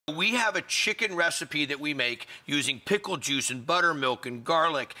We have a chicken recipe that we make using pickle juice and buttermilk and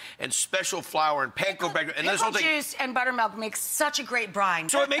garlic and special flour and panko bread. And pickle juice and buttermilk makes such a great brine.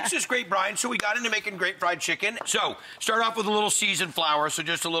 So it makes this great brine. So we got into making great fried chicken. So start off with a little seasoned flour, so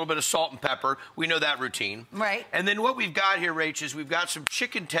just a little bit of salt and pepper. We know that routine. Right. And then what we've got here, Rach, is we've got some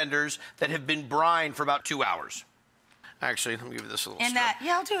chicken tenders that have been brined for about 2 hours. Actually, let me give you this a little yeah,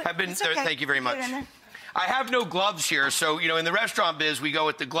 I'll do it. Have been it's okay. Thank you very much. I have no gloves here, so, you know, in the restaurant biz, we go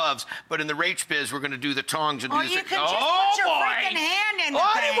with the gloves, but in the Rach biz, we're going to do the tongs and do this. You could just put your freaking hand in the thing.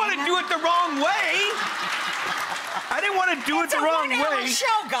 I didn't want to do it the wrong way. I didn't want to do it the wrong way. It's a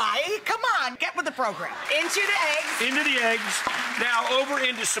show, guy. Come on, get with the program. Into the eggs. Into the eggs. Now, over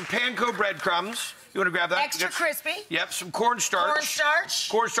into some panko breadcrumbs. You want to grab that? Extra crispy. Yep, some cornstarch. Cornstarch.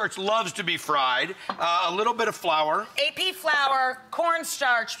 Cornstarch loves to be fried. A little bit of flour. AP flour,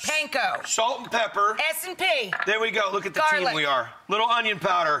 cornstarch, panko. Salt and pepper. S&P. There we go. Look at the garlic. team we are. Little onion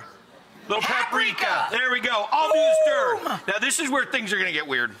powder. Little paprika. There we go. All do the stir. Now, this is where things are going to get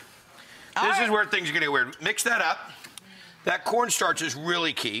weird. This is where things are going to get weird. Mix that up. That cornstarch is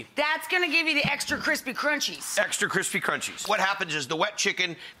really key. That's going to give you the extra crispy crunchies. Extra crispy crunchies. What happens is the wet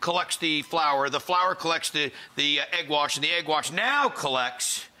chicken collects the flour collects the egg wash, and the egg wash now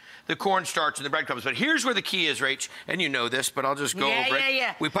collects the cornstarch and the breadcrumbs. But here's where the key is, Rach, and you know this, but I'll just go over it.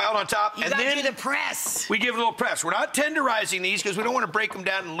 Yeah. We pile it on top, and then do the press. We give it a little press. We're not tenderizing these because we don't want to break them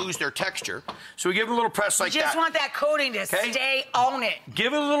down and lose their texture. So we give them a little press like that. You just want that coating to stay on it.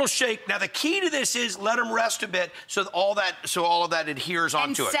 Give it a little shake. Now the key to this is let them rest a bit so all of that adheres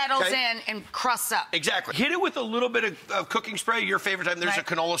onto it. And settles in and crusts up. Exactly. Hit it with a little bit of cooking spray, your favorite type. There's a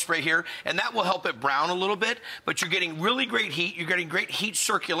canola spray here, and that will help it brown a little bit. But you're getting really great heat. You're getting great heat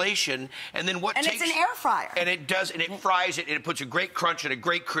circulation, and then it's an air fryer. And it does, and it fries it, and it puts a great crunch and a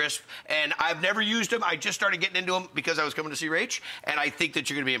great crisp. And I've never used them. I just started getting into them because I was coming to see Rach, and I think that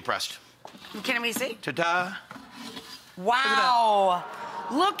you're going to be impressed. Can we see? Ta-da. Wow.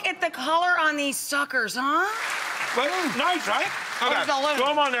 Look at the color on these suckers, huh? Nice, right? Okay, throw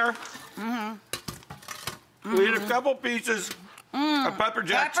them on there. We need a couple pieces of pepper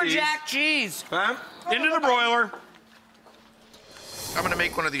jack cheese. Pepper jack cheese. Into the broiler. I'm going to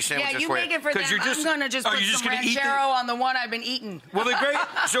make one of these sandwiches for you. Yeah, you make it for them. I'm going to just put some ranchero on the one I've been eating. Well, they're great.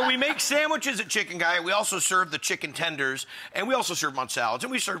 So we make sandwiches at Chicken Guy. We also serve the chicken tenders, and we also serve them on salads,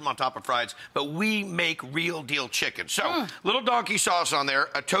 and we serve them on top of fries, but we make real deal chicken. So, little donkey sauce on there,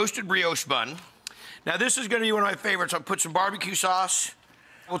 a toasted brioche bun. Now, this is going to be one of my favorites. I'll put some barbecue sauce.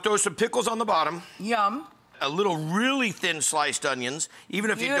 We'll throw some pickles on the bottom. Yum. A little really thin sliced onions. Even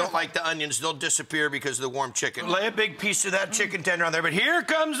if you don't like the onions, they'll disappear because of the warm chicken. Lay a big piece of that chicken tender on there, but here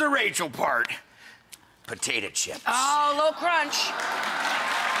comes the Rachael part. Potato chips. Oh, low crunch.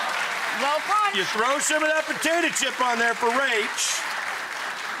 Low crunch. You throw some of that potato chip on there for Rach.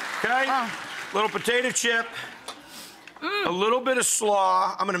 Okay? Little potato chip. A little bit of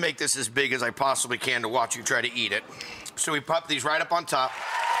slaw. I'm gonna make this as big as I possibly can to watch you try to eat it. So we pop these right up on top.